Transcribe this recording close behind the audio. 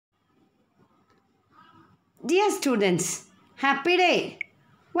Dear students, happy day!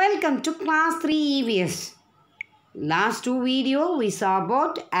 Welcome to class 3 EVS. Last two video we saw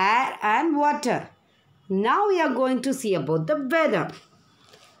about air and water. Now we are going to see about the weather.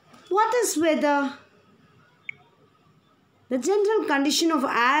 What is weather? The general condition of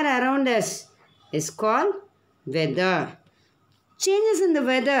air around us is called weather. Changes in the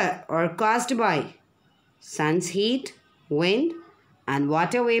weather are caused by sun's heat, wind and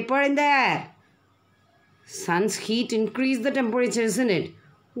water vapor in the air. Sun's heat increase the temperature, isn't it?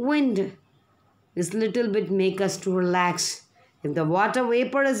 Wind is little bit make us to relax. If the water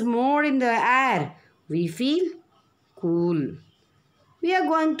vapor is more in the air, we feel cool. We are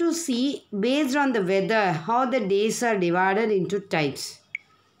going to see based on the weather how the days are divided into types.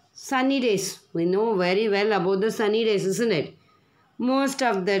 Sunny days. We know very well about the sunny days, isn't it? Most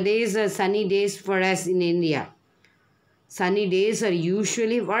of the days are sunny days for us in India. Sunny days are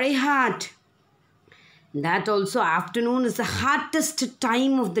usually very hot. That also afternoon is the hottest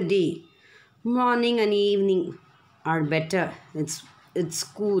time of the day. Morning and evening are better. It's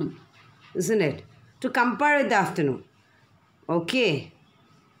cool, isn't it? To compare with the afternoon. Okay.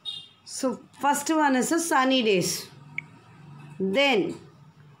 So first one is the sunny days. Then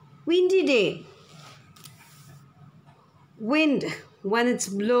windy day. Wind when it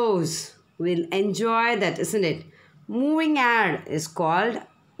blows, we'll enjoy that, isn't it? Moving air is called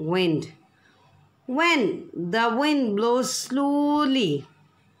wind. When the wind blows slowly,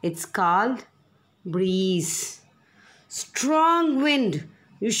 it's called breeze. Strong wind,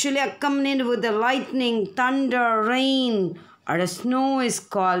 usually accompanied with the lightning, thunder, rain, or the snow is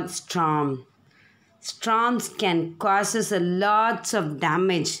called storm. Storms can cause us lots of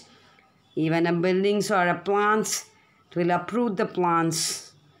damage. Even a buildings or a plants, it will uproot the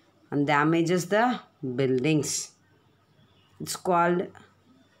plants and damages the buildings. It's called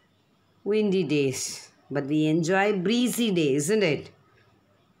windy days, but we enjoy breezy days, isn't it?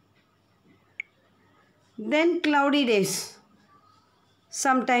 Then cloudy days.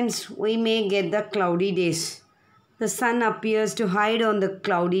 Sometimes we may get the cloudy days. The sun appears to hide on the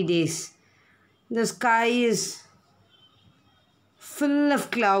cloudy days. The sky is full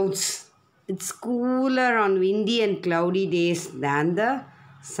of clouds. It's cooler on windy and cloudy days than the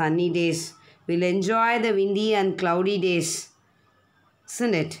sunny days. We'll enjoy the windy and cloudy days,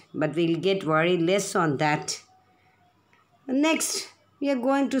 isn't it? But we'll get very less on that. Next, we are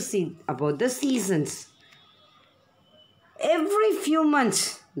going to see about the seasons. Every few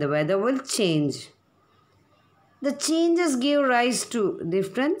months, the weather will change. The changes give rise to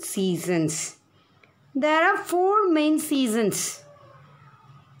different seasons. There are 4 main seasons: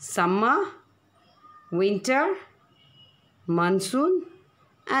 summer, winter, monsoon,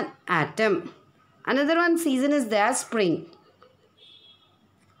 and autumn. Another one season is there, spring.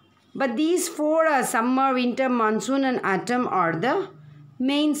 But these 4 are summer, winter, monsoon and autumn are the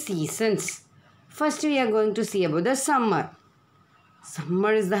main seasons. First we are going to see about the summer.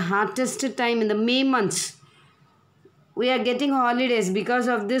 Summer is the hottest time in the May months. We are getting holidays because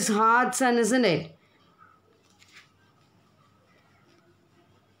of this hot sun, isn't it?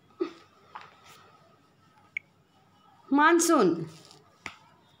 Monsoon.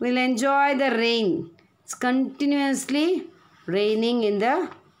 We'll enjoy the rain. It's continuously raining in the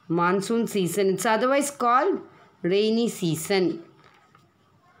monsoon season. It's otherwise called rainy season.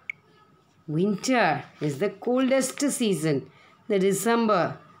 Winter is the coldest season. The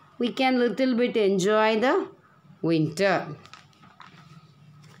December, we can little bit enjoy the winter.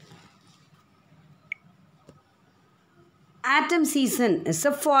 Autumn season is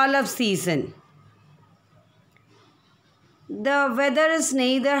the fall of season. The weather is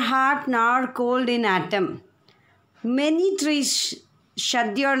neither hot nor cold in autumn. Many trees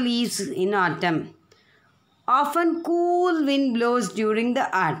shed their leaves in autumn. Often cool wind blows during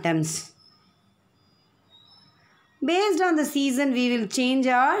the autumns. Based on the season, we will change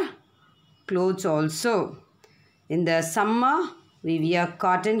our clothes also. In the summer, we wear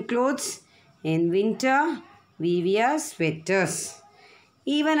cotton clothes. In winter, we wear sweaters.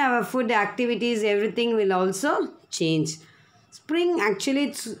 Even our food activities, everything will also change. Spring, actually,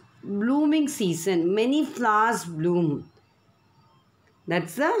 it's blooming season. Many flowers bloom.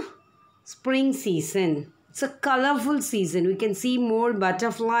 That's the spring season. It's a colorful season. We can see more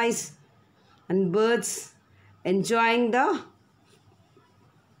butterflies and birds enjoying the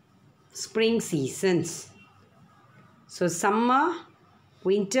spring seasons. So summer,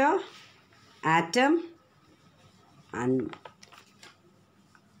 winter, autumn and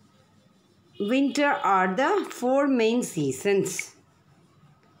winter are the 4 main seasons.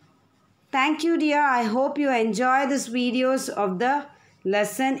 Thank you dear. I hope you enjoy this videos of the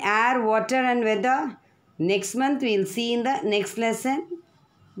lesson air, water and weather. Next month we'll see in the next lesson.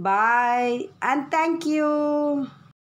 Bye and thank you.